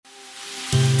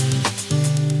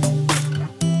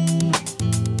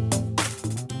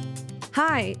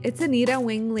Hi, it's Anita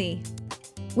Wingley.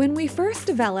 When we first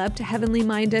developed Heavenly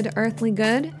Minded Earthly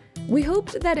Good, we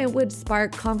hoped that it would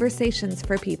spark conversations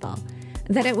for people,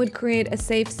 that it would create a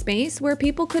safe space where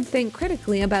people could think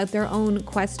critically about their own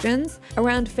questions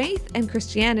around faith and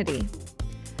Christianity.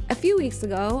 A few weeks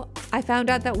ago, I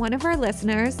found out that one of our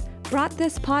listeners brought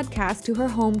this podcast to her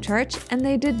home church, and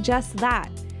they did just that,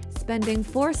 spending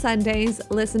 4 Sundays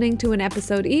listening to an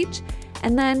episode each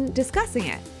and then discussing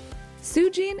it.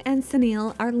 Sue Jean and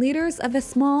Soonil are leaders of a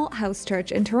small house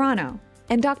church in Toronto,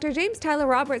 and Dr. James Tyler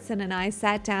Robertson and I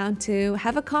sat down to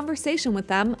have a conversation with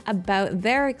them about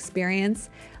their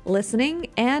experience listening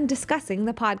and discussing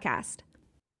the podcast.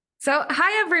 So,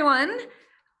 hi everyone.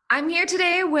 I'm here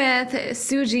today with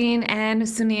Sue Jean and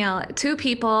Soonil, 2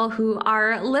 people who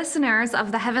are listeners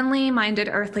of the Heavenly Minded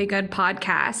Earthly Good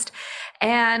podcast.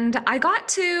 And I got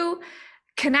to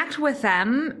connect with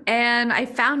them, and I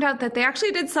found out that they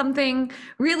actually did something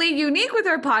really unique with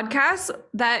their podcast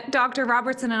that Dr.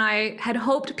 Robertson and I had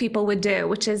hoped people would do,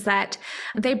 which is that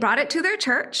they brought it to their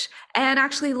church and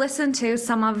actually listened to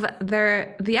some of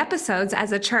the episodes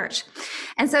as a church.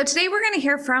 And so today we're going to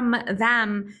hear from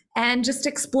them and just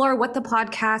explore what the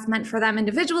podcast meant for them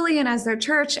individually and as their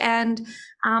church. And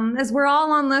as we're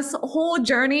all on this whole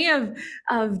journey of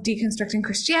deconstructing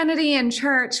Christianity and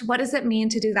church, what does it mean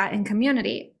to do that in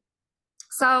community?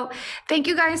 So thank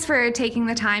you guys for taking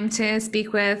the time to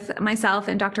speak with myself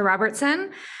and Dr.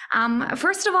 Robertson.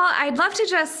 First of all, I'd love to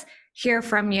just hear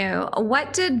from you.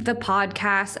 What did the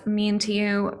podcast mean to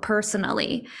you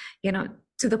personally? You know,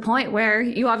 to the point where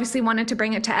you obviously wanted to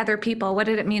bring it to other people. What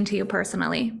did it mean to you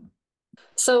personally?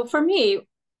 So for me,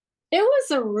 it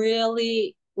was a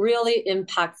really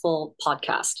impactful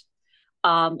podcast.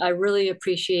 I really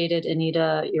appreciated,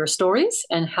 Anita, your stories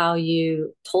and how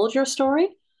you told your story.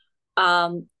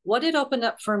 What it opened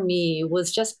up for me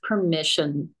was just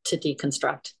permission to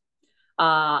deconstruct.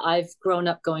 I've grown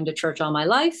up going to church all my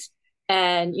life.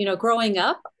 And, you know, growing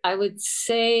up, I would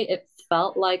say it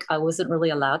felt like I wasn't really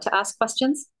allowed to ask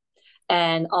questions.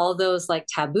 And all those like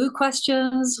taboo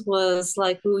questions was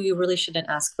like, ooh, you really shouldn't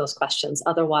ask those questions.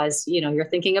 Otherwise, you know, you're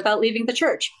thinking about leaving the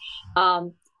church.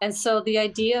 And so the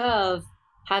idea of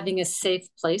having a safe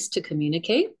place to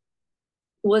communicate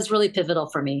was really pivotal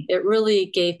for me. It really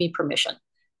gave me permission.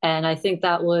 And I think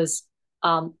that was,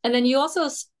 and then you also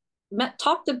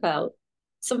talked about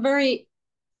some very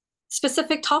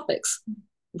specific topics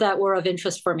that were of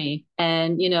interest for me.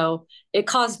 And, you know, it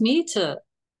caused me to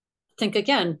think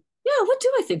again, yeah, what do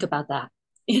I think about that?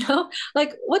 You know,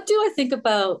 like, what do I think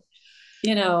about,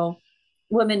 you know,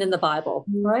 women in the Bible,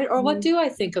 right? Or what do I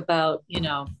think about, you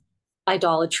know,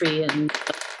 idolatry in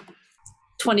the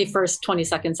 21st,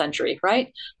 22nd century,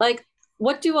 right? Like,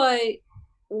 what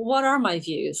are my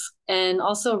views? And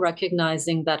also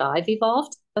recognizing that I've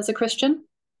evolved as a Christian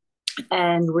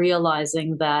and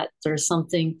realizing that there's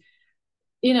something,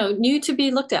 you know, new to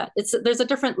be looked at. There's a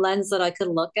different lens that I could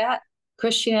look at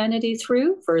Christianity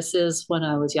through versus when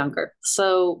I was younger.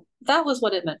 So that was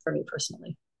what it meant for me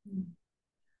personally.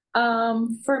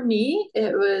 For me,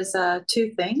 it was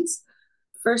 2 things.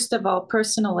 First of all,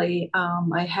 personally,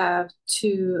 I have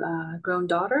 2 grown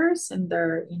daughters in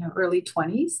their, you know, early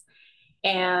 20s,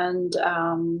 and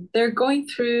they're going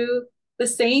through the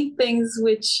same things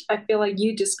which I feel like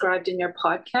you described in your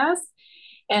podcast.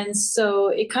 And so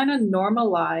it kind of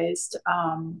normalized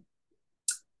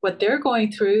what they're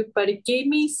going through, but it gave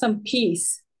me some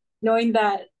peace knowing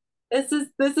that this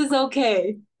is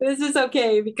okay. This is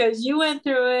okay because you went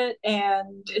through it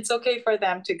and it's okay for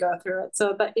them to go through it.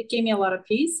 So that it gave me a lot of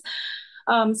peace.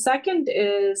 Second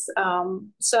is,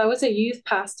 so I was a youth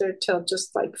pastor till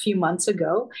just like a few months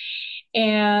ago.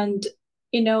 And,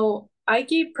 you know, I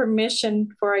gave permission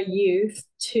for a youth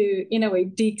to, in a way,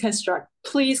 deconstruct.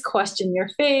 Please question your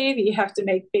faith. You have to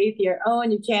make faith your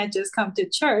own. You can't just come to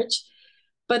church.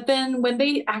 But then when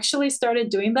they actually started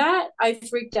doing that, I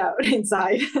freaked out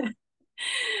inside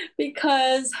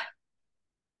because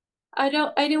I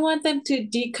didn't want them to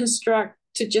deconstruct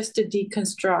to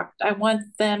deconstruct. I want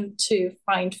them to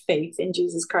find faith in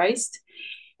Jesus Christ.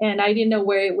 And I didn't know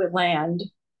where it would land.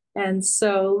 And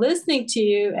so listening to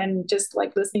you and just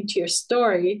like listening to your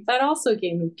story, that also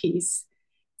gave me peace.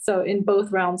 So in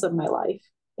both realms of my life.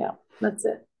 Yeah, that's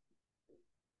it.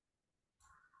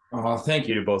 Oh, thank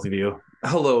you to both of you.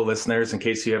 Hello, listeners. In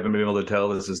case you haven't been able to tell,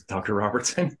 this is Dr.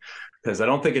 Robertson, because I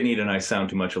don't think Anita and I sound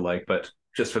too much alike, but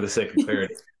just for the sake of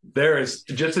clarity, there is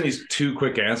just in these 2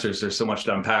 quick answers, there's so much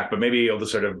to unpack, but maybe you'll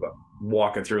just sort of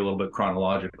walk it through a little bit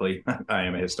chronologically. I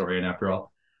am a historian after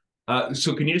all.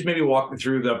 So can you just maybe walk me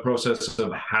through the process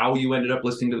of how you ended up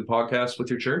listening to the podcast with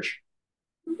your church?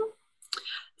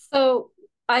 So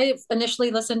I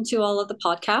initially listened to all of the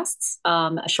podcasts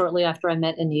shortly after I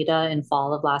met Anita in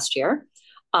fall of last year.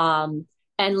 And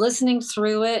listening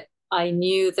through it, I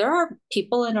knew there are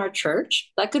people in our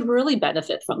church that could really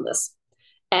benefit from this.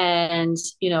 And,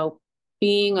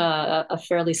 being a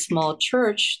fairly small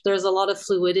church, there's a lot of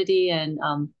fluidity and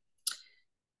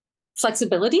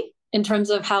flexibility in terms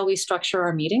of how we structure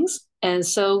our meetings. And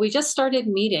so we just started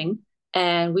meeting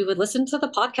and we would listen to the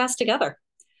podcast together.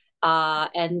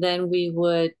 And then we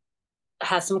would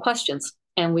have some questions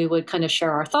and we would kind of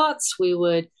share our thoughts. We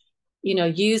would,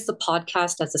 use the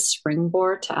podcast as a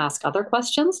springboard to ask other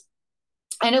questions.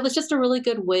 And it was just a really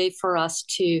good way for us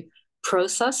to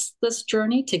process this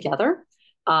journey together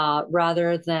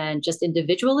rather than just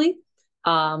individually.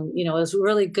 It was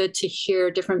really good to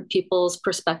hear different people's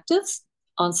perspectives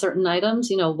on certain items.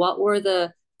 What were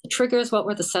the triggers? What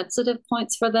were the sensitive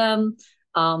points for them?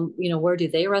 Where do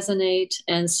they resonate?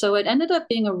 And so it ended up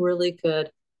being a really good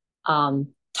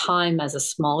time as a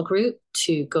small group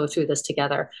to go through this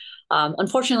together.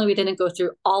 Unfortunately, we didn't go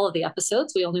through all of the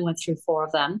episodes. We only went through 4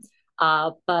 of them.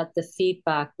 But the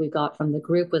feedback we got from the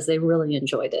group was they really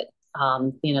enjoyed it.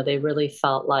 They really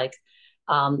felt like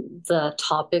the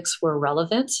topics were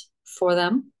relevant for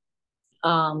them.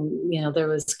 There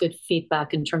was good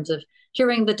feedback in terms of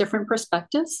hearing the different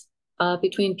perspectives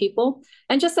between people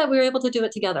and just that we were able to do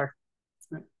it together.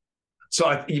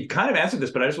 So you've kind of answered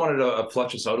this, but I just wanted to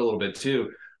flesh this out a little bit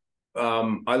too.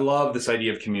 I love this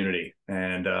idea of community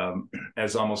and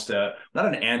as almost not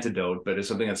an antidote, but as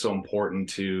something that's so important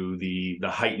to the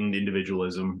heightened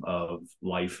individualism of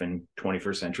life in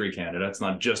 21st century Canada. It's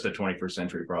not just a 21st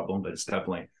century problem, but it's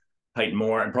definitely heightened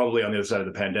more and probably on the other side of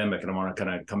the pandemic. And I want to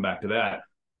kind of come back to that.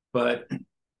 But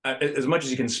as much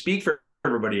as you can speak for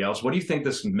everybody else, what do you think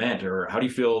this meant, or how do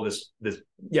you feel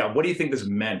what do you think this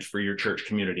meant for your church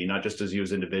community, not just as you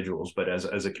as individuals, but as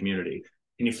a community?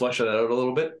 Can you flesh that out a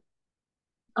little bit?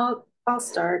 I'll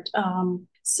start.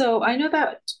 So I know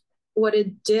that what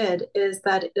it did is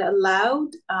that it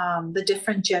allowed the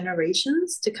different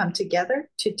generations to come together,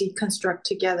 to deconstruct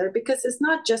together, because it's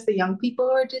not just the young people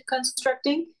who are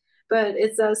deconstructing, but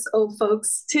it's us old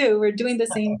folks too. We're doing the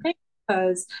same thing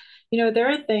because, there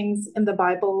are things in the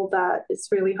Bible that it's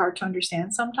really hard to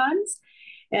understand sometimes.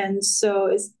 And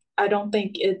so I don't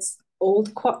think it's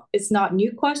not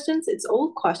new questions, it's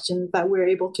old questions that we're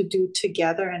able to do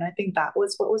together. And I think that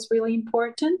was what was really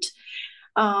important.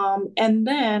 And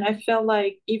then I felt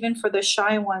like even for the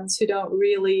shy ones who don't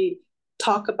really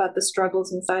talk about the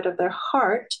struggles inside of their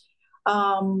heart,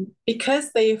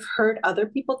 because they've heard other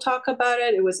people talk about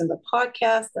it, it was in the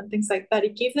podcast and things like that,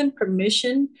 it gave them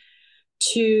permission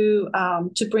to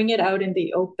bring it out in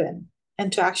the open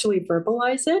and to actually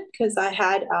verbalize it. Because I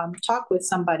had talked with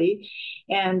somebody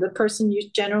and the person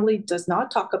generally does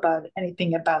not talk about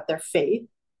anything about their faith.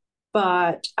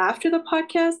 But after the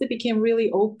podcast, they became really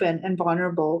open and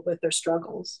vulnerable with their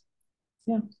struggles.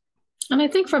 Yeah. And I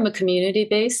think from a community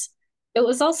base, it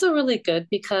was also really good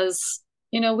because,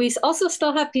 we also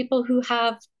still have people who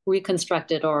have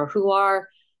reconstructed or who are,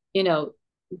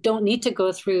 don't need to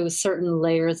go through certain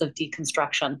layers of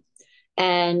deconstruction.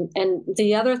 And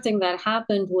the other thing that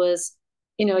happened was,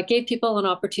 it gave people an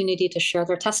opportunity to share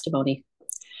their testimony.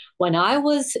 When I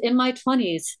was in my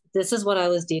 20s, this is what I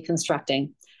was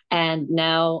deconstructing. And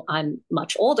now I'm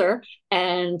much older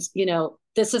and,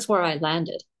 this is where I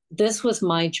landed. This was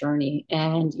my journey.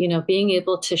 And, being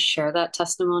able to share that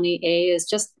testimony, is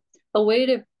just a way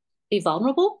to be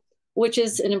vulnerable, which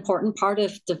is an important part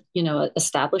of the,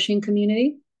 establishing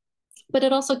community. But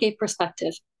it also gave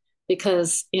perspective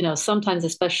because, sometimes,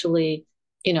 especially,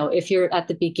 if you're at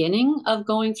the beginning of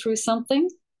going through something,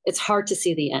 it's hard to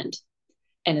see the end.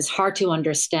 And it's hard to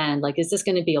understand, like, is this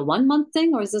going to be a 1-month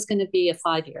thing or is this going to be a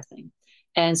 5-year thing?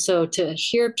 And so to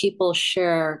hear people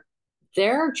share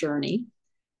their journey,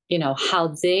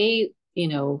 how they,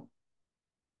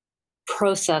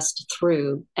 processed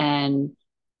through and,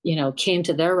 came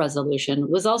to their resolution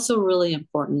was also really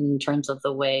important in terms of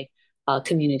the way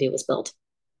community was built.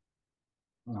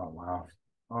 Oh, wow.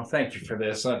 Well, thank you for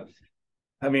this.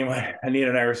 I mean, when Anita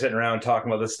and I were sitting around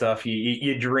talking about this stuff,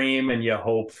 you dream and you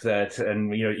hope that,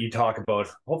 and you talk about,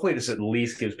 hopefully this at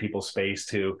least gives people space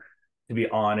to be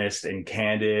honest and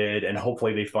candid, and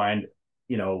hopefully they find,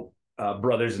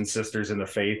 brothers and sisters in the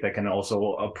faith that can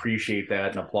also appreciate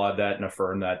that and applaud that and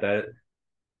affirm that. That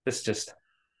it's just,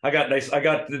 I got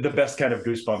the best kind of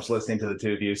goosebumps listening to the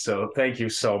two of you. So thank you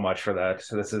so much for that.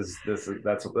 So that's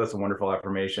a wonderful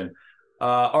affirmation.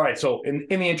 All right. So in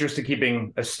the interest of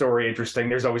keeping a story interesting,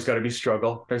 there's always got to be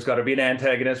struggle. There's got to be an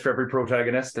antagonist for every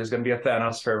protagonist. There's going to be a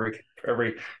Thanos for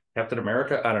every Captain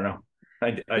America. I don't know.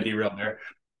 I derailed there.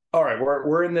 All right,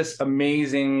 we're in this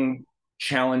amazing,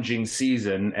 challenging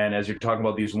season, and as you're talking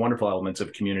about these wonderful elements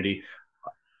of community,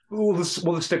 we'll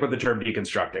stick with the term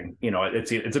deconstructing. You know,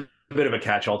 it's a bit of a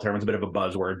catch-all term, it's a bit of a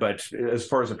buzzword, but as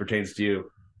far as it pertains to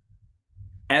you,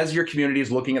 as your community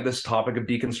is looking at this topic of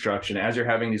deconstruction, as you're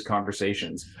having these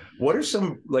conversations, what are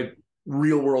some like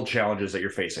real world challenges that you're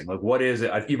facing? Like, what is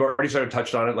it? You've already sort of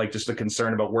touched on it, like just the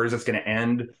concern about where is this going to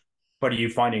end. But are you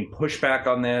finding pushback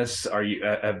on this?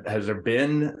 Has there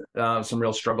been some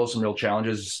real struggles, some real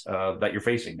challenges that you're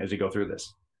facing as you go through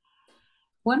this?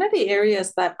 One of the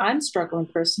areas that I'm struggling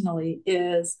personally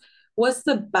is what's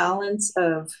the balance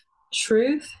of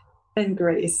truth and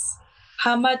grace?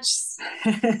 How much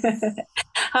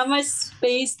how much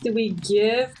space do we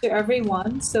give to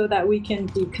everyone so that we can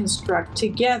deconstruct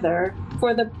together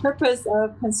for the purpose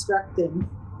of constructing?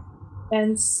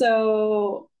 And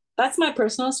so that's my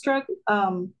personal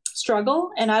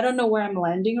struggle, and I don't know where I'm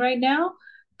landing right now,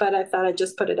 but I thought I'd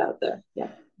just put it out there. Yeah.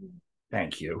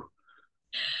 Thank you.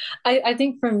 I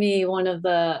think for me,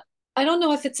 I don't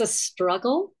know if it's a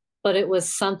struggle, but it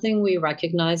was something we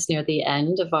recognized near the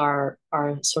end of our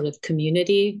sort of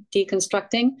community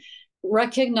deconstructing,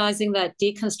 recognizing that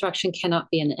deconstruction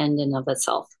cannot be an end in of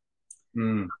itself.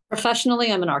 Mm.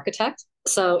 Professionally, I'm an architect.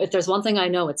 So if there's one thing I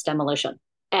know, it's demolition.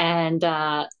 And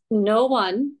no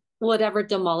one would ever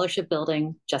demolish a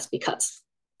building just because.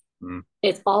 Mm.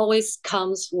 It always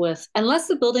comes with, unless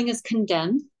the building is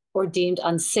condemned or deemed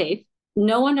unsafe,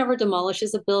 no one ever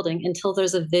demolishes a building until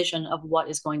there's a vision of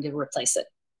what is going to replace it.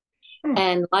 Mm.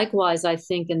 And likewise, I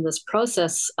think in this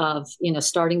process of,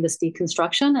 starting this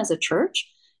deconstruction as a church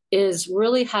is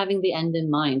really having the end in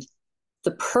mind.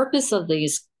 The purpose of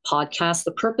these podcasts,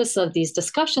 the purpose of these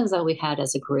discussions that we had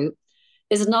as a group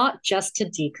is not just to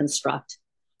deconstruct,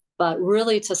 but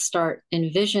really to start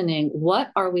envisioning what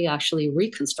are we actually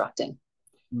reconstructing.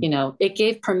 Mm. It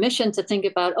gave permission to think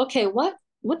about, okay, what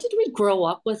did we grow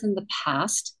up with in the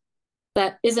past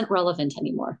that isn't relevant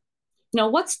anymore?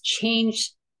 What's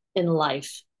changed in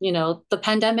life? The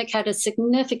pandemic had a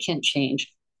significant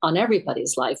change on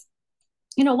everybody's life.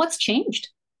 What's changed?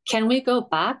 Can we go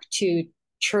back to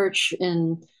church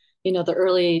in, the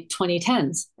early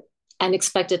 2010s and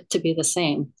expect it to be the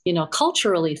same?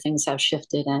 Culturally, things have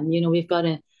shifted, and, we've got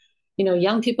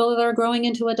young people that are growing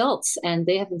into adults, and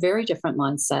they have a very different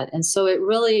mindset. And so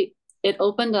it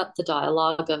opened up the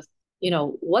dialogue of,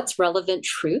 what's relevant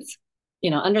truth,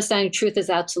 understanding truth is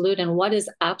absolute and what is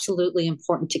absolutely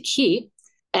important to keep.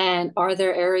 And are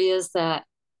there areas that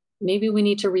maybe we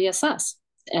need to reassess?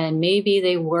 And maybe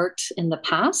they worked in the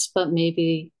past, but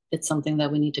maybe it's something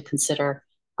that we need to consider,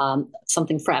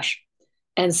 something fresh.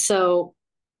 And so,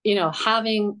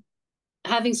 having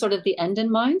sort of the end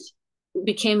in mind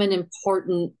became an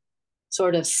important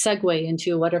sort of segue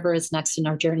into whatever is next in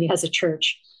our journey as a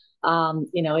church.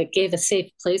 It gave a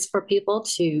safe place for people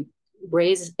to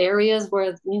raise areas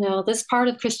where, this part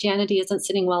of Christianity isn't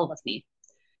sitting well with me.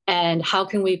 And how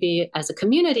can we be, as a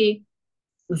community,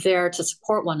 there to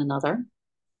support one another?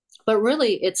 But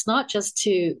really, it's not just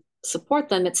to support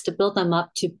them, it's to build them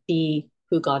up to be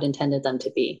who God intended them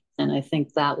to be. And I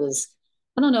think that was,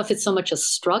 I don't know if it's so much a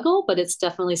struggle, but it's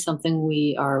definitely something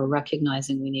we are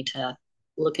recognizing we need to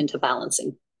look into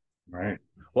balancing. Right.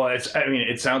 Well,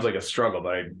 it sounds like a struggle,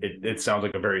 but it sounds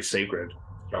like a very sacred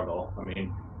struggle. I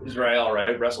mean, Israel,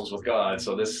 right, wrestles with God.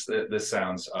 So this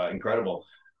sounds incredible.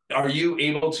 Are you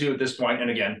able to, at this point,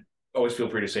 and again, always feel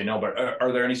free to say no, but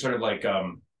are there any sort of like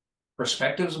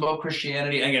perspectives about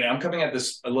Christianity? Again, I'm coming at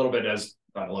this not a little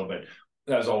bit,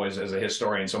 as always, as a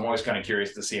historian. So I'm always kind of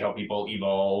curious to see how people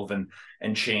evolve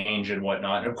and change and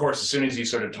whatnot. And of course, as soon as you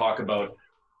sort of talk about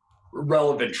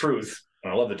relevant truth,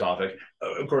 and I love the topic,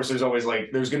 of course, there's always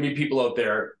there's going to be people out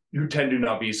there who tend to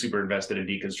not be super invested in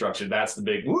deconstruction. That's the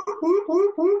big whoop, whoop,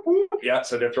 whoop, whoop, whoop. Yeah.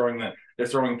 So they're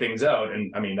throwing things out.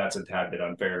 And I mean, that's a tad bit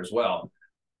unfair as well.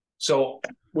 So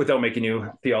without making you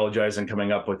theologize and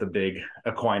coming up with a big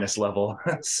Aquinas level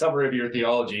summary of your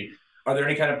theology, are there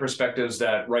any kind of perspectives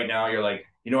that right now you're like,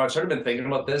 I've sort of been thinking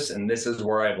about this and this is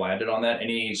where I've landed on that?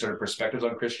 Any sort of perspectives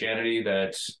on Christianity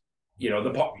that,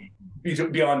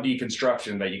 beyond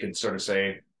deconstruction that you can sort of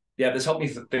say, yeah, this helped me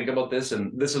think about this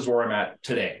and this is where I'm at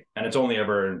today. And it's only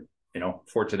ever,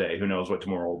 for today. Who knows what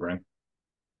tomorrow will bring?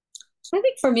 I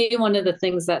think for me, one of the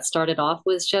things that started off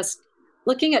was just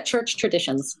looking at church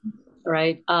traditions,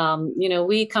 right?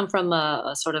 We come from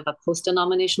a sort of a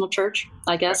post-denominational church,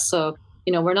 I guess. So,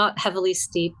 we're not heavily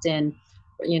steeped in,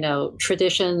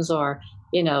 traditions or,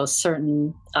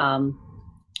 certain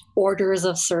orders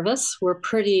of service. We're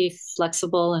pretty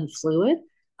flexible and fluid.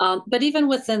 But even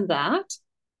within that,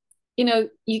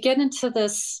 you get into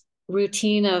this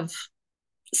routine of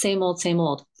same old, same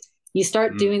old. You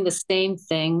start doing the same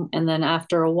thing, and then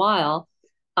after a while,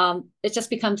 it just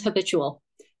becomes habitual,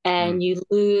 and you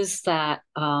lose that,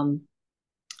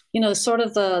 sort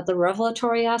of the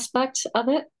revelatory aspect of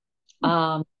it.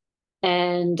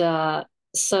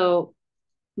 So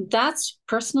that's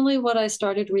personally what I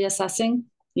started reassessing.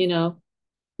 Yeah,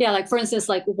 like for instance,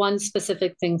 like one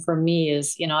specific thing for me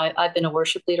is, I've been a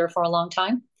worship leader for a long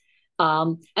time.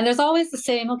 And there's always the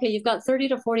same, okay, you've got 30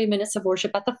 to 40 minutes of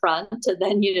worship at the front, and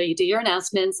then, you do your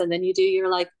announcements, and then you do your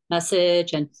like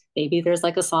message, and maybe there's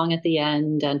like a song at the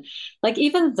end. And like,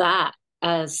 even that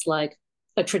as like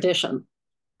a tradition,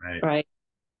 right?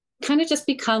 Kind of just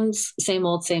becomes same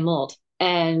old, same old.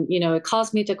 And, it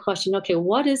caused me to question, okay,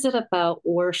 what is it about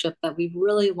worship that we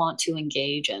really want to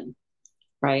engage in?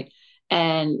 Right.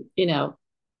 And,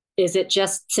 is it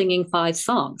just singing 5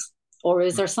 songs? Or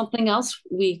is there something else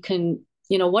we can,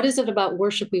 what is it about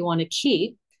worship we want to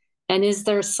keep? And is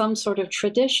there some sort of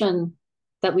tradition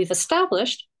that we've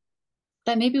established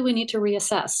that maybe we need to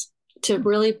reassess to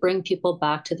really bring people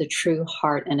back to the true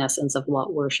heart and essence of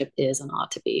what worship is and ought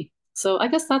to be? So I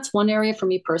guess that's one area for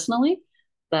me personally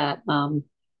that,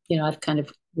 I've kind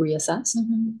of reassessed.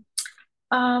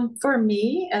 For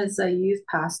me, as a youth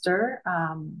pastor,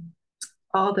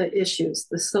 all the issues,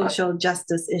 the social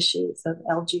justice issues of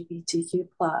LGBTQ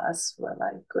plus, were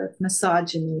like with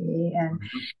misogyny and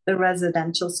the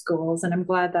residential schools. And I'm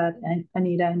glad that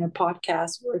Anita in her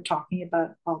podcast, we're talking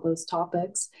about all those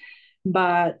topics.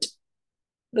 But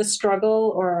the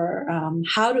struggle or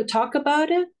how to talk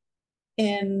about it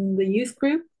in the youth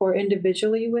group or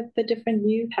individually with the different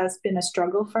youth has been a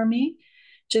struggle for me,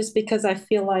 just because I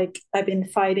feel like I've been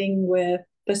fighting with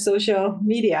the social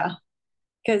media,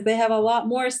 because they have a lot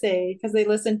more say, because they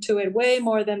listen to it way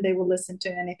more than they will listen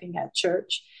to anything at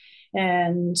church.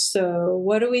 And so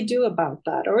what do we do about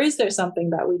that? Or is there something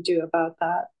that we do about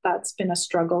that? That's been a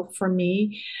struggle for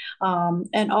me.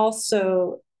 And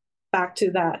also back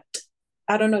to that,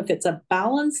 I don't know if it's a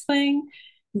balance thing,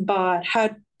 but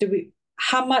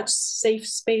how much safe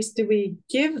space do we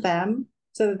give them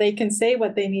so that they can say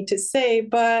what they need to say,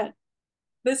 but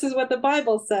this is what the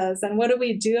Bible says, and what do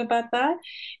we do about that?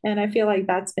 And I feel like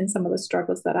that's been some of the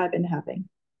struggles that I've been having.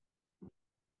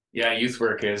 Yeah, youth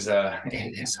work is a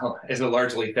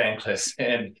largely thankless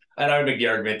and I would make the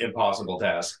argument impossible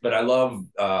task. But I love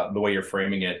the way you're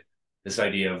framing it. This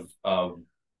idea of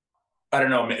I don't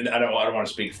know. I don't want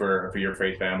to speak for your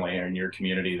faith family and your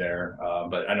community there,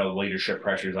 but I know the leadership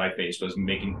pressures I faced was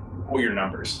making all your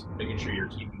numbers, making sure you're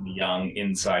keeping the young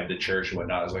inside the church and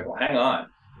whatnot. I was like, well, hang on.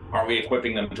 Are we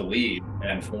equipping them to lead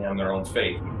and form their own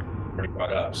faith? Pretty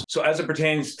brought up. So as it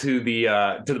pertains to the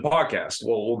podcast,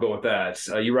 we'll go with that.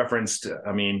 You referenced,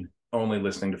 only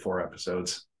listening to 4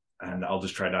 episodes, and I'll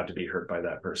just try not to be hurt by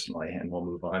that personally, and we'll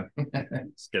move on.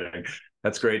 Just kidding.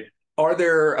 That's great. Are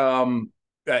there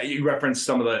you referenced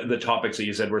some of the topics that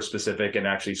you said were specific and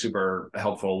actually super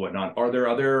helpful, whatnot. Are there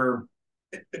other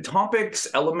topics,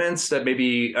 elements that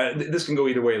maybe this can go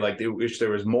either way, like they wish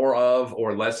there was more of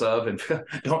or less of, and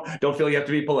don't feel you have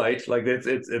to be polite. Like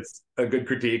it's a good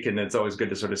critique, and it's always good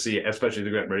to sort of see, especially as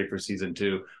we get ready for season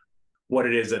 2, what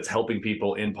it is that's helping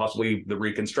people in possibly the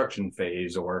reconstruction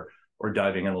phase or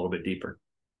diving in a little bit deeper.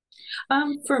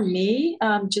 For me,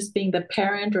 just being the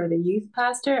parent or the youth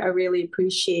pastor, I really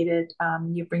appreciated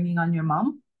you bringing on your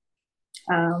mom.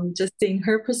 Just seeing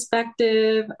her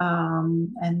perspective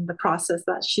and the process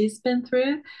that she's been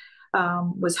through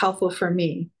was helpful for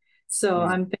me. So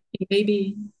I'm thinking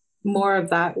maybe more of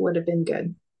that would have been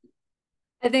good.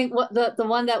 I think what the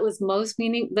one that was most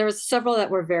there was several that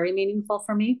were very meaningful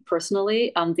for me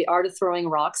personally. The art of throwing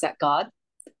rocks at God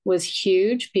was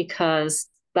huge, because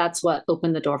that's what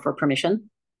opened the door for permission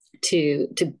to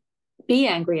be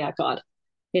angry at God,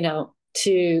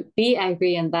 to be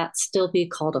angry and that still be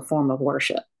called a form of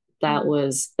worship. That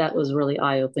was really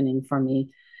eye-opening for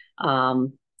me,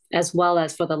 as well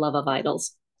as for the love of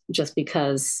idols, just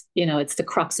because, it's the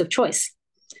crux of choice,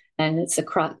 and it's the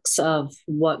crux of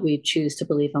what we choose to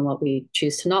believe and what we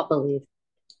choose to not believe.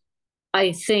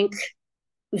 I think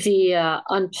the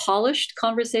unpolished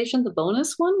conversation, the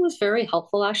bonus one, was very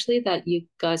helpful, actually, that you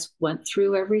guys went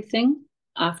through everything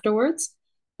afterwards.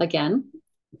 Again,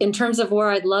 in terms of where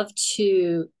I'd love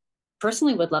to,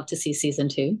 personally would love to see season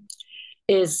 2,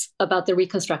 is about the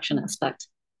reconstruction aspect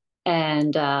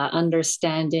and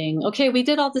understanding, okay, we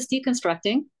did all this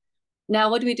deconstructing.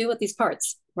 Now, what do we do with these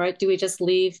parts, right? Do we just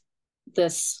leave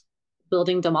this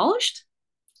building demolished?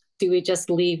 Do we just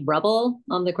leave rubble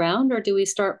on the ground, or do we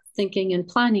start thinking and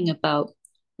planning about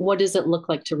what does it look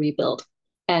like to rebuild?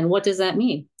 And what does that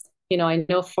mean? I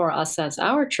know for us as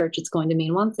our church, it's going to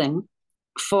mean one thing.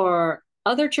 For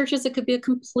other churches, it could be a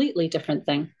completely different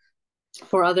thing.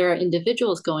 For other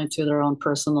individuals going through their own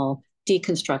personal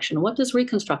deconstruction, what does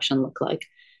reconstruction look like?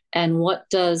 And what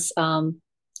does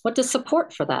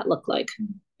support for that look like?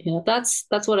 That's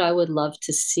what I would love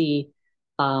to see,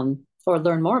 or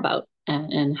learn more about,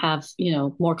 and have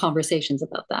more conversations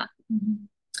about that. Mm-hmm.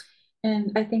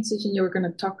 And I think, Sue Jean, you were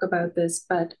going to talk about this,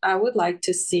 but I would like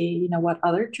to see, what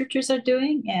other churches are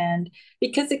doing. And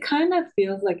because it kind of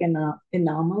feels like an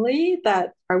anomaly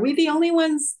that, are we the only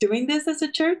ones doing this as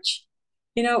a church?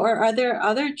 Or are there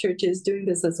other churches doing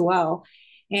this as well?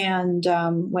 And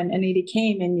when Anita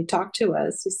came and you talked to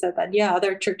us, you said that, yeah,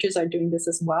 other churches are doing this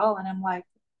as well. And I'm like,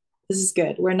 this is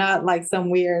good. We're not like some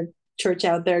weird church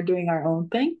out there doing our own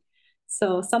thing.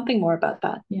 So something more about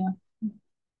that. Yeah.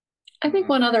 I think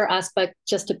one other aspect,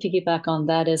 just to piggyback on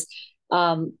that, is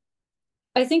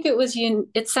I think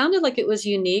it sounded like it was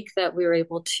unique that we were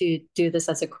able to do this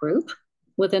as a group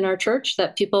within our church,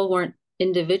 that people weren't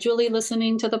individually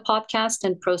listening to the podcast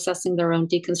and processing their own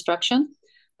deconstruction,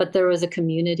 but there was a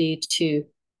community to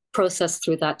process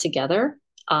through that together.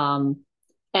 And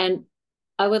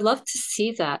I would love to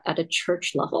see that at a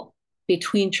church level,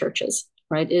 between churches,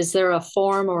 right? Is there a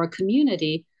forum or a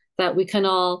community that we can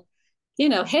all,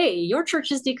 hey, your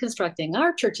church is deconstructing,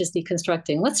 our church is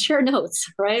deconstructing, let's share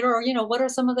notes, right? Or, what are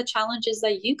some of the challenges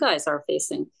that you guys are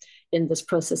facing in this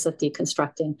process of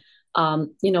deconstructing?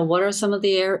 What are some of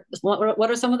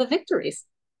the victories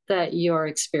that you're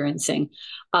experiencing?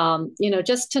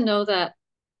 Just to know that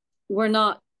we're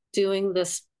not doing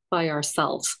this by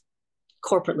ourselves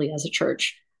corporately as a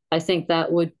church. I think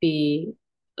that would be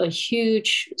a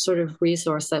huge sort of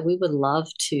resource that we would love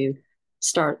to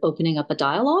start opening up a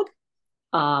dialogue.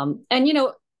 And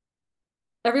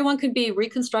everyone could be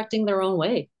reconstructing their own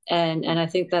way. And I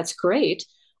think that's great.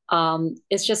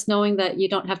 It's just knowing that you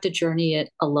don't have to journey it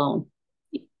alone,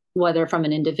 whether from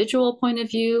an individual point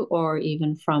of view or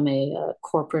even from a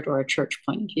corporate or a church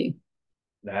point of view.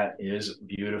 That is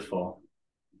beautiful.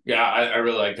 Yeah, I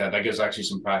really like that. That gives actually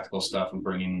some practical stuff and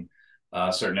bringing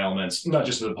certain elements, not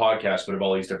just of the podcast, but of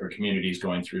all these different communities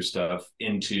going through stuff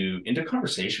into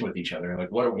conversation with each other.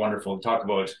 Like, what a wonderful talk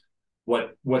about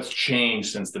what's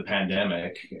changed since the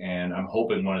pandemic. And I'm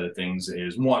hoping one of the things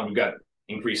is, one, we've got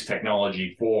increased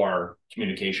technology for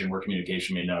communication where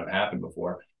communication may not have happened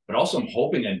before, but also I'm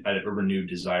hoping a renewed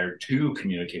desire to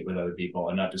communicate with other people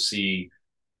and not to see,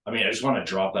 I just want to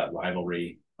drop that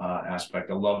rivalry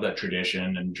aspect. I love that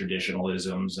tradition and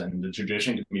traditionalisms, and the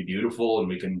tradition can be beautiful and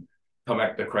we can come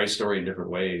back to the Christ story in different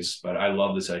ways. But I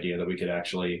love this idea that we could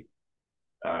actually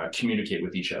communicate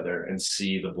with each other and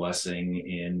see the blessing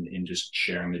in just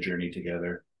sharing the journey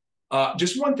together.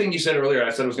 Just one thing you said earlier, I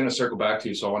said I was going to circle back to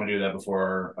you, so I want to do that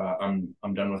before I'm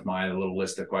done with my little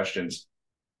list of questions.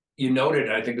 You noted,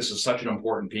 and I think this is such an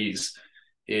important piece,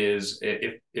 is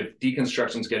if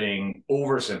deconstruction is getting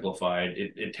oversimplified,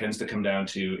 it tends to come down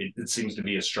to, it seems to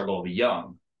be a struggle of the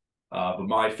young. But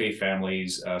my faith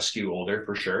families skew older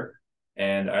for sure.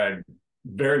 And I'm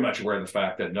very much aware of the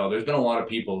fact that, no, there's been a lot of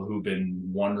people who've been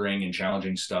wondering and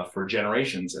challenging stuff for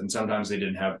generations. And sometimes they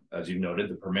didn't have, as you noted,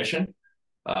 the permission.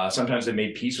 Sometimes they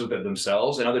made peace with it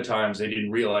themselves. And other times they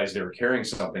didn't realize they were carrying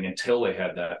something until they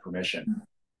had that permission.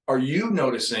 Are you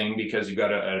noticing, because you've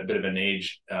got a bit of an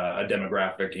age, a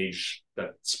demographic age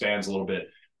that spans a little bit,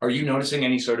 are you noticing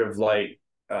any sort of like,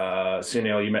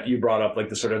 Soonil, you brought up like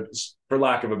the sort of, for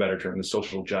lack of a better term, the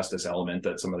social justice element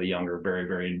that some of the younger are very,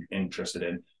 very interested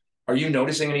in. Are you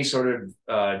noticing any sort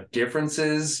of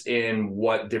differences in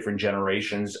what different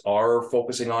generations are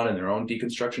focusing on in their own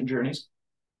deconstruction journeys?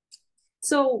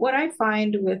 So what I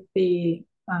find with the,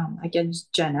 I guess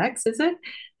Gen X, is it?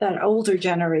 That older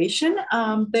generation,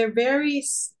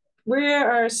 we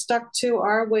are stuck to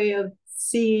our way of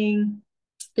seeing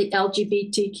the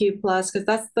LGBTQ plus, because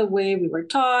that's the way we were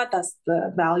taught, that's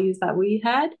the values that we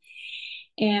had.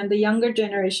 And the younger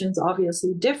generation's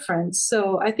obviously different.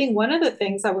 So I think one of the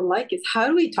things I would like is, how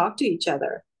do we talk to each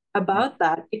other about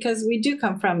that? Because we do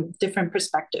come from different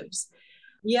perspectives.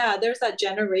 Yeah, there's that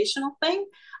generational thing.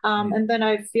 And then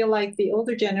I feel like the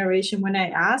older generation, when I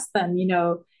asked them,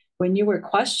 when you were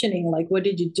questioning, like, what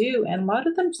did you do? And a lot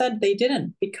of them said they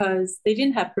didn't, because they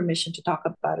didn't have permission to talk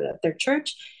about it at their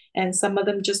church. And some of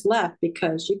them just left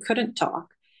because you couldn't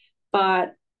talk.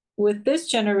 But with this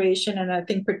generation, and I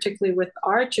think particularly with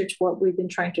our church, what we've been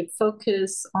trying to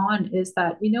focus on is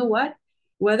that,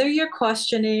 whether you're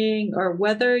questioning or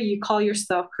whether you call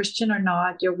yourself Christian or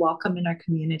not, you're welcome in our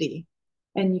community.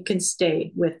 And you can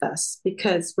stay with us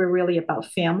because we're really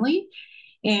about family.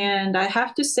 And I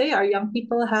have to say, our young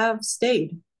people have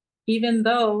stayed, even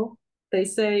though they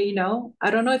say,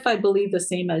 I don't know if I believe the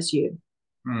same as you.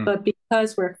 but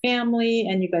because we're family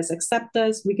and you guys accept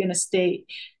us, we're going to stay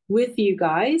with you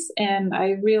guys. And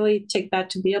I really take that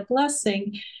to be a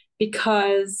blessing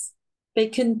because they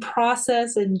can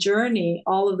process and journey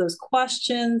all of those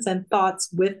questions and thoughts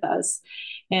with us.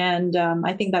 And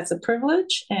I think that's a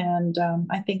privilege. And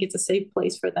I think it's a safe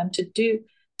place for them to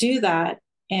do that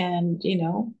and,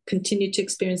 continue to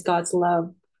experience God's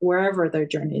love wherever their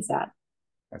journey is at.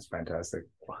 That's fantastic.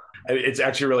 It's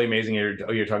actually really amazing.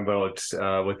 You're talking about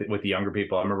with the younger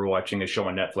people. I remember watching a show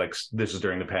on Netflix. This was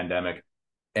during the pandemic,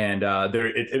 and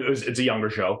it's a younger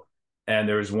show. And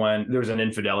there was an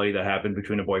infidelity that happened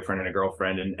between a boyfriend and a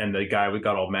girlfriend, and the guy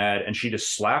got all mad, and she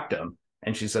just slapped him,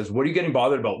 and she says, "What are you getting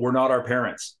bothered about? We're not our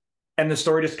parents." And the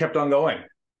story just kept on going.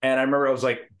 And I remember I was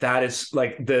like, that is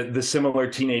like the similar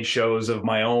teenage shows of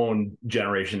my own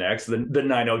Generation X, the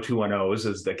 90210s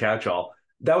as the catch-all.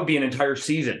 That would be an entire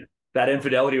season. That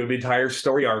infidelity would be an entire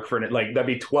story arc for it. Like that'd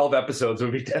be 12 episodes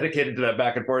would be dedicated to that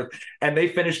back and forth. And they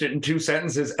finished it in 2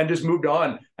 sentences and just moved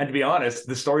on. And to be honest,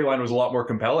 the storyline was a lot more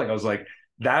compelling. I was like,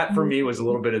 that for me was a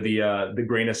little bit of the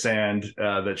grain of sand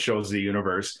that shows the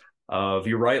universe of,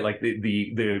 you're right, like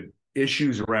the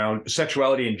issues around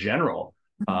sexuality in general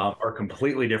are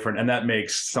completely different. And that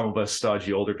makes some of us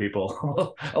stodgy older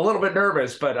people a little bit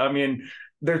nervous. But I mean,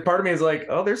 there's part of me is like,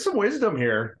 oh, there's some wisdom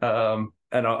here.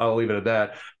 And I'll leave it at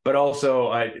that. But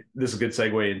also, this is a good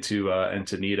segue into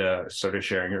Anita started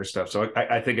sharing her stuff. So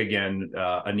I think, again,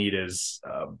 Anita's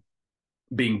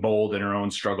being bold in her own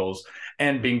struggles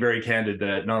and being very candid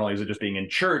that not only is it just being in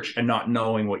church and not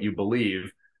knowing what you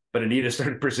believe, but Anita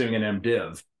started pursuing an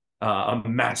MDiv, a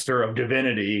Master of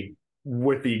Divinity,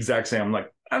 with the exact same. I'm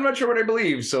like, I'm not sure what I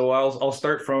believe. So I'll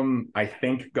start from, I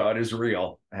think God is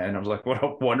real. And I was like, what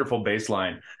a wonderful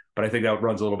baseline. But I think that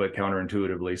runs a little bit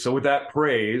counterintuitively. So with that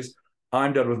praise,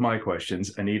 I'm done with my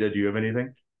questions. Anita, do you have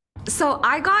anything? So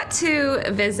I got to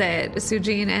visit Sue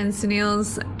Jean and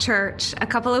Soonil's church a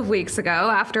couple of weeks ago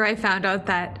after I found out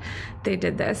that they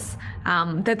did this,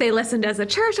 that they listened as a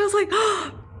church. I was like,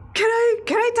 oh, can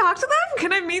I talk to them?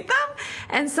 Can I meet them?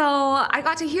 And so I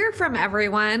got to hear from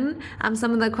everyone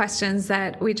some of the questions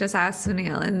that we just asked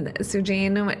Soonil and Sue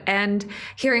Jean, and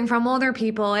hearing from older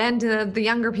people and the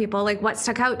younger people, like what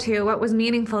stuck out to you, what was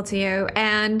meaningful to you.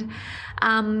 And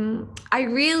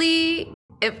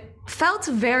it felt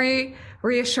very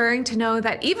reassuring to know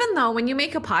that even though when you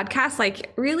make a podcast,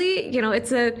 like really,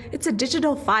 it's a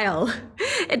digital file.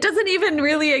 It doesn't even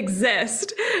really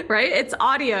exist, right? It's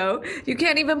audio. You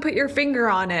can't even put your finger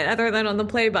on it other than on the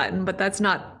play button, but that's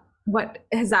not what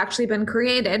has actually been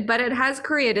created. But it has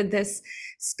created this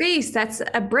space that's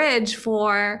a bridge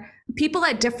for people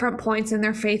at different points in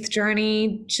their faith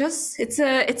journey. It's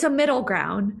a middle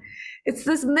ground. It's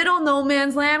this middle no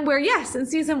man's land where, yes, in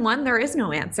season 1, there is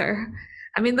no answer.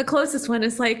 I mean, the closest one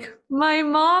is like, my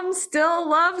mom still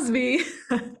loves me.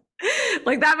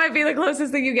 Like that might be the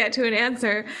closest thing you get to an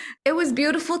answer. It was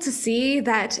beautiful to see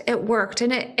that it worked,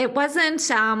 and it wasn't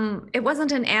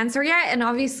an answer yet. And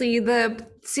obviously the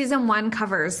season 1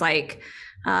 covers like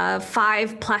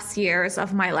 5+ years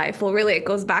of my life. Well, really, it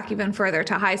goes back even further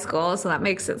to high school. So that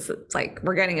makes it, it's like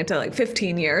we're getting into like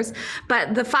 15 years.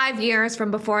 But the 5 years from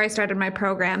before I started my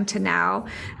program to now,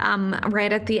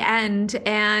 right at the end.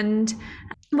 And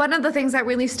one of the things that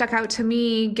really stuck out to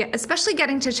me, especially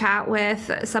getting to chat with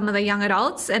some of the young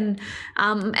adults, and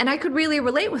I could really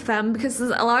relate with them because a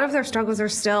lot of their struggles are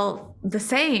still the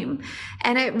same.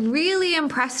 And it really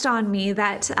impressed on me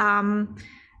that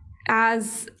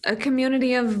as a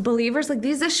community of believers, like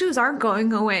these issues aren't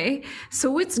going away.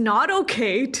 So it's not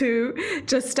okay to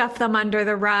just stuff them under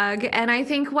the rug. And I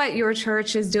think what your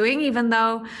church is doing, even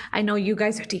though I know you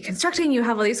guys are deconstructing, you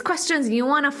have all these questions, you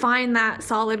want to find that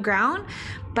solid ground,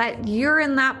 but you're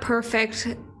in that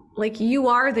perfect, like you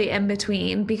are the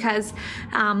in-between, because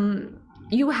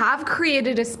you have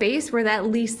created a space where at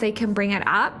least they can bring it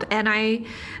up. And I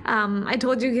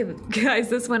told you guys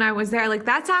this when I was there, like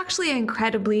that's actually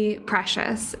incredibly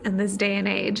precious in this day and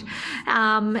age.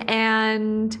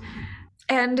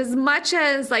 And as much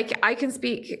as like I can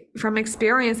speak from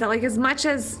experience that like as much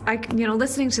as I,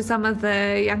 listening to some of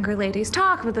the younger ladies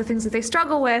talk about the things that they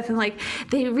struggle with, and like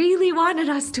they really wanted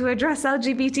us to address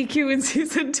LGBTQ in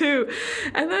season 2.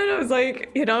 And then I was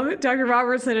like, Dr.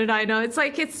 Robertson and I know it's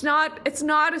like, it's not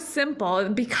as simple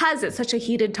because it's such a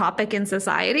heated topic in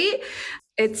society.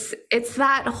 It's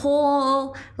that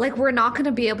whole, like, we're not going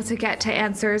to be able to get to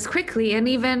answers quickly. And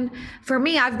even for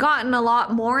me, I've gotten a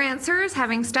lot more answers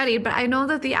having studied, but I know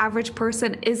that the average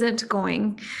person isn't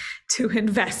going to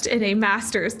invest in a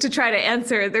master's to try to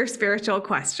answer their spiritual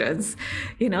questions.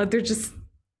 They're just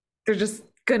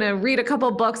gonna read a couple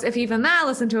books, if even that,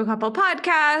 listen to a couple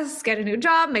podcasts, get a new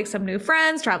job, make some new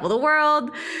friends, travel the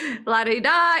world,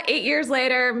 la-di-da. 8 years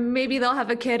later, maybe they'll have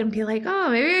a kid and be like, oh,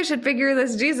 maybe I should figure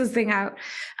this Jesus thing out.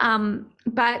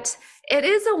 But it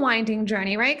is a winding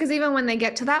journey, right? Because even when they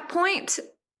get to that point,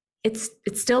 it's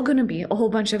still going to be a whole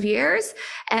bunch of years.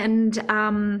 And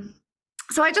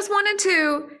so I just wanted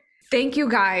to thank you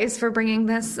guys for bringing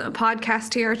this podcast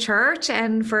to your church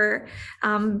and for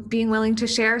being willing to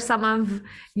share some of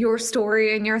your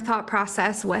story and your thought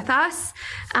process with us.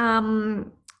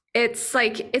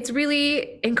 It's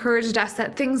really encouraged us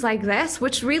that things like this,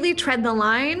 which really tread the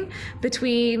line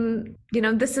between,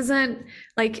 this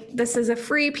is a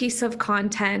free piece of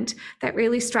content that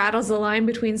really straddles the line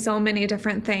between so many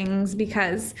different things,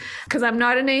 because I'm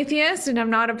not an atheist and I'm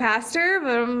not a pastor,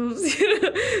 but I'm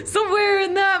somewhere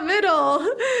in that middle.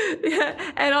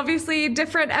 Yeah. And obviously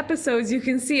different episodes you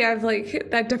can see I've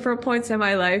at different points in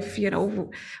my life,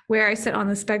 where I sit on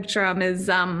the spectrum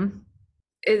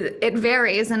it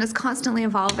varies and is constantly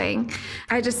evolving.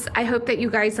 I hope that you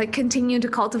guys continue to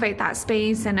cultivate that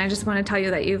space. And I just want to tell you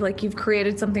that you've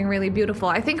created something really beautiful.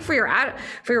 I think for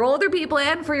your older people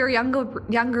and for your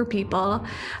younger people,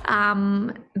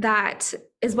 that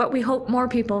is what we hope more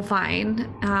people find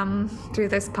through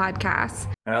this podcast.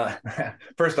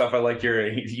 First off, I like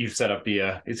you've set up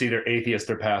it's either atheist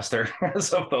or pastor.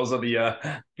 So those are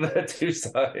the two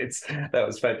sides. That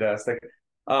was fantastic.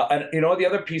 And the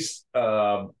other piece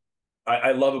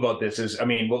I love about this is,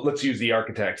 let's use the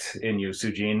architect in you,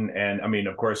 Sue Jean. And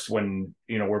of course, when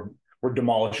we're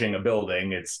demolishing a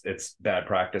building, it's bad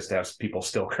practice to have people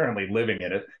still currently living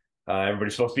in it.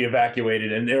 Everybody's supposed to be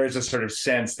evacuated, and there is a sort of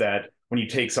sense that when you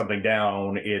take something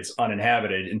down, it's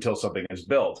uninhabited until something is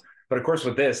built. But of course,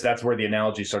 with this, that's where the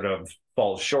analogy sort of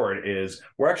falls short, is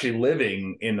we're actually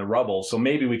living in the rubble. So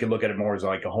maybe we could look at it more as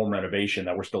like a home renovation,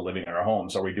 that we're still living in our home.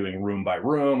 So we're doing room by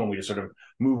room, and we just sort of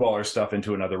move all our stuff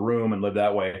into another room and live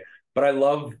that way. But I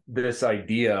love this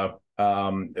idea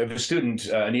of a student,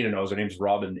 Anita knows, her name's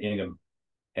Robin Ingham.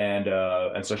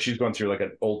 And so she's going through like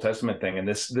an Old Testament thing, and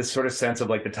this sort of sense of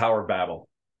like the Tower of Babel,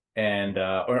 and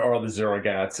or the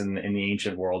Zerogats in the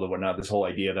ancient world and whatnot, this whole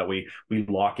idea that we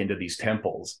lock into these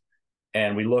temples.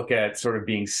 And we look at sort of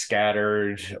being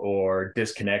scattered or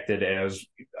disconnected as,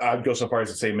 I'd go so far as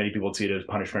to say many people would see it as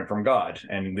punishment from God.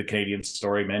 And in the Canadian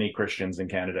story, many Christians in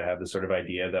Canada have this sort of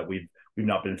idea that we've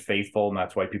not been faithful, and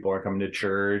that's why people are coming to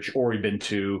church, or we've been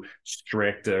too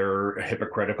strict or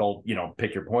hypocritical,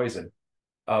 pick your poison.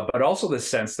 But also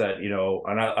this sense that,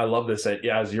 and I love this, that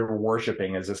as you're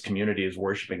worshiping, as this community is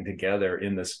worshiping together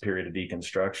in this period of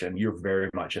deconstruction, you're very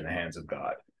much in the hands of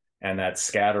God. And that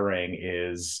scattering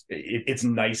it's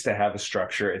nice to have a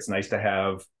structure. It's nice to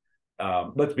have,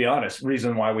 let's be honest,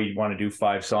 reason why we want to do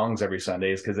 5 songs every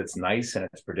Sunday is because it's nice and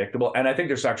it's predictable. And I think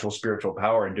there's actual spiritual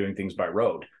power in doing things by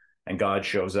rote. And God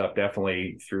shows up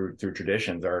definitely through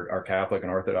traditions. Our Catholic and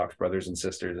Orthodox brothers and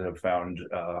sisters have found,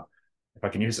 if I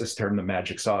can use this term, the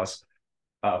magic sauce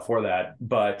for that.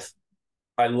 But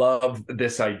I love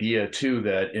this idea too,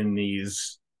 that in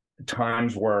these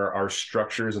times where our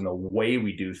structures and the way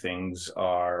we do things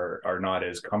are not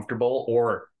as comfortable,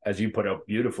 or as you put out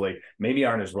beautifully, maybe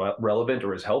aren't as relevant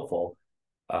or as helpful,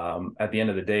 at the end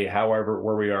of the day, however,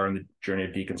 where we are in the journey of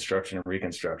deconstruction and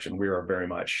reconstruction, we are very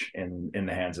much in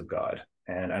the hands of God.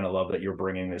 And I love that you're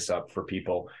bringing this up for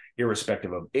people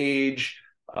irrespective of age,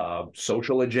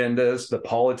 social agendas, the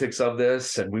politics of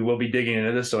this. And we will be digging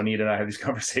into this. So Anita and I have these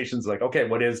conversations like, okay,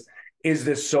 what is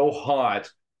this so hot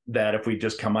that if we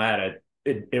just come at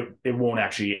it won't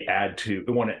actually it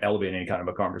won't elevate any kind of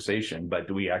a conversation, but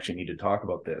do we actually need to talk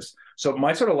about this? So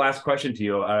my sort of last question to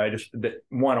you, I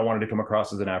wanted to come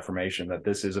across as an affirmation that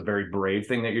this is a very brave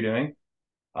thing that you're doing.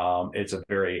 It's a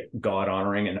very God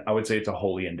honoring, and I would say it's a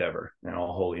holy endeavor, and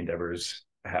all holy endeavors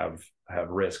have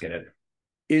risk in it.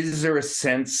 Is there a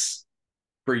sense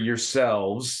for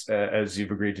yourselves, as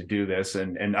you've agreed to do this,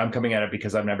 and I'm coming at it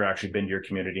because I've never actually been to your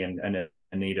community, and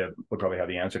Anita would probably have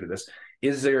the answer to this.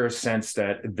 Is there a sense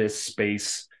that this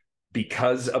space,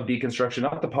 because of deconstruction,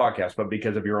 not the podcast, but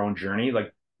because of your own journey,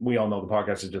 like we all know the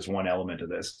podcast is just one element of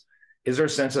this, is there a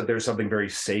sense that there's something very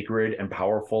sacred and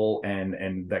powerful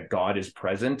and that God is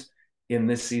present in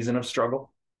this season of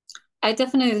struggle? I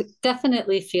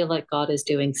definitely feel like God is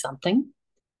doing something.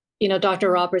 Dr.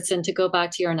 Robertson, to go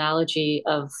back to your analogy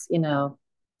of,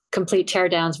 complete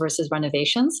teardowns versus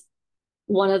renovations,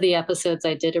 one of the episodes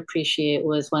I did appreciate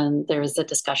was when there was a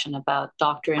discussion about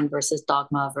doctrine versus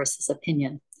dogma versus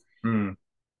opinion.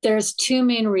 There's 2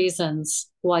 main reasons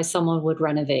why someone would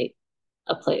renovate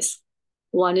a place.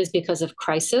 One is because of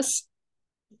crisis.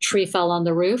 Tree fell on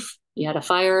the roof, you had a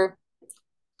fire,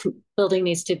 building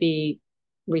needs to be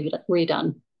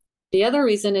redone. The other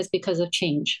reason is because of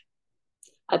change.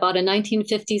 I bought a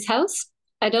 1950s house.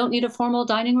 I don't need a formal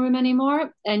dining room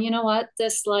anymore. And you know what?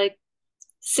 This like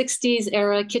 60s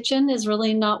era kitchen is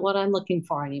really not what I'm looking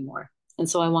for anymore. And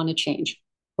so I want to change.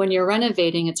 When you're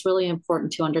renovating, it's really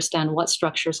important to understand what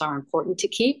structures are important to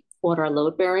keep, what are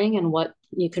load bearing, and what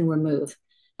you can remove.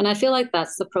 And I feel like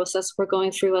that's the process we're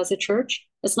going through as a church.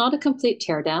 It's not a complete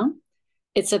teardown.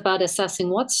 It's about assessing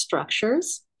what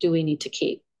structures do we need to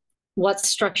keep, what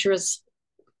structures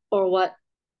or what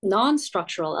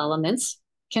non-structural elements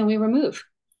can we remove.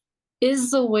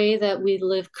 Is the way that we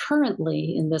live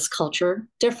currently in this culture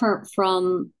different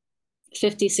from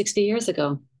 50, 60 years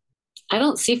ago? I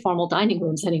don't see formal dining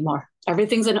rooms anymore.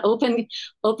 Everything's an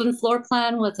open floor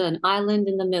plan with an island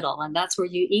in the middle, and that's where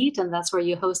you eat and that's where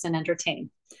you host and entertain.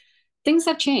 Things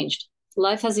have changed.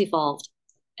 Life has evolved.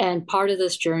 And part of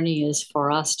this journey is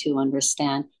for us to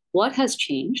understand what has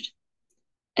changed.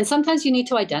 And sometimes you need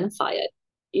to identify it.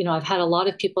 You know, I've had a lot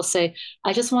of people say,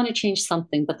 I just want to change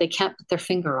something, but they can't put their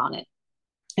finger on it.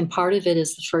 And part of it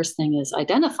is the first thing is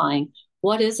identifying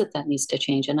what is it that needs to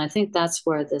change. And I think that's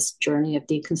where this journey of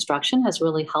deconstruction has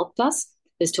really helped us,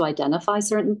 is to identify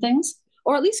certain things,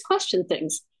 or at least question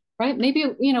things, right? Maybe,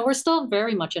 you know, we're still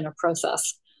very much in a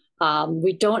process.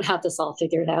 We don't have this all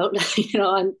figured out. You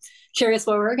know, I'm curious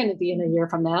where we're going to be in a year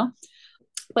from now.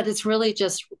 But it's really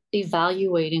just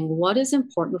evaluating what is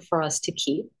important for us to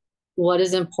keep, what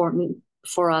is important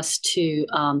for us to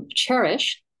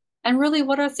cherish, and really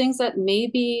what are things that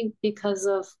maybe because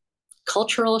of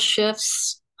cultural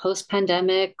shifts,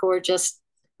 post-pandemic, or just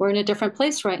we're in a different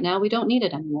place right now, we don't need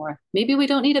it anymore. Maybe we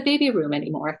don't need a baby room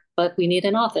anymore, but we need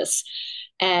an office.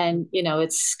 And, you know,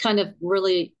 it's kind of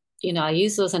really, you know, I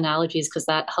use those analogies because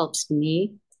that helps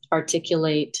me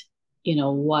articulate, you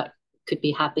know, what could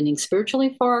be happening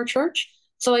spiritually for our church.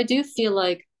 So I do feel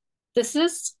like this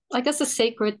is, I guess, a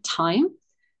sacred time.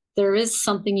 There is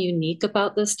something unique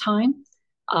about this time.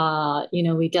 You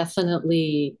know, we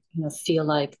definitely, you know, feel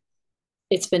like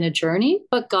it's been a journey,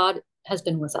 but God has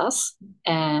been with us,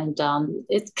 and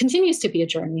it continues to be a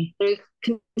journey. There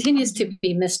continues to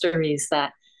be mysteries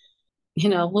that, you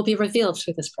know, will be revealed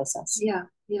through this process. Yeah,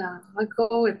 I'll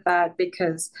go with that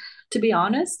because, to be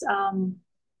honest,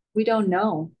 we don't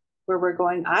know where we're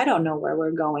going. I don't know where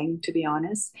we're going, to be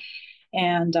honest.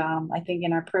 And I think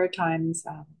in our prayer times,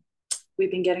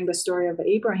 we've been getting the story of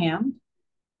Abraham,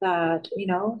 that, you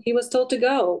know, he was told to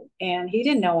go and he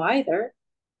didn't know either.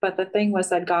 But the thing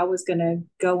was that God was going to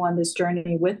go on this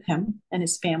journey with him and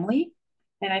his family.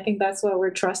 And I think that's what we're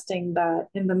trusting, that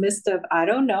in the midst of, I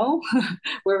don't know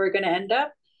where we're going to end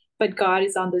up, but God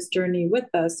is on this journey with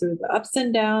us through the ups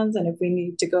and downs. And if we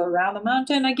need to go around the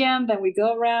mountain again, then we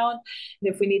go around.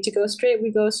 And if we need to go straight, we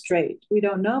go straight. We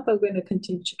don't know, but we're going to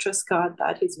continue to trust God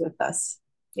that he's with us.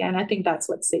 Yeah, and I think that's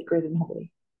what's sacred and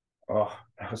holy. Oh,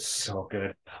 that was so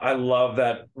good. I love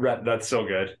that. That's so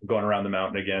good. Going around the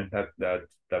mountain again.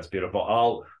 That's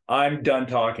beautiful. I'm done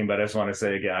talking, but I just want to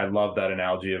say again, I love that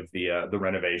analogy of the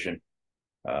renovation,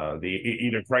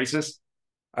 either crisis.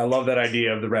 I love that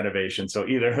idea of the renovation. So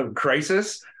either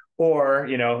crisis, or,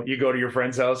 you know, you go to your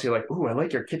friend's house, you're like, ooh, I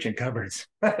like your kitchen cupboards.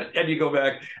 And you go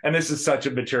back, and this is such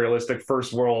a materialistic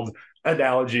first world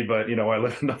analogy, but, you know, I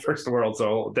live in the first world,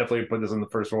 so I'll definitely put this in the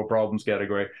first world problems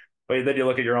category. But then you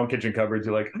look at your own kitchen cupboards,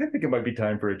 you're like, I think it might be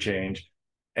time for a change.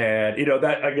 And, you know,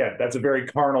 that, again, that's a very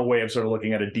carnal way of sort of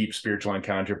looking at a deep spiritual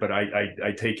encounter. But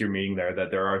I take your meaning there,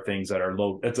 that there are things that are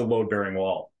it's a load bearing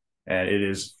wall, and it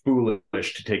is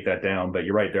foolish to take that down. But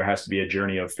you're right, there has to be a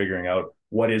journey of figuring out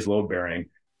what is load bearing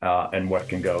and what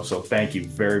can go. So thank you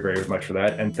very, very much for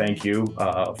that. And thank you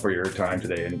for your time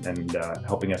today and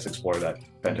helping us explore that.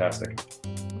 Fantastic.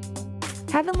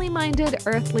 Heavenly Minded,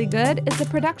 Earthly Good is a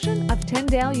production of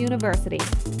Tyndale University.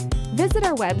 Visit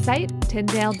our website,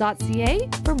 tyndale.ca,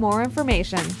 for more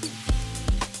information.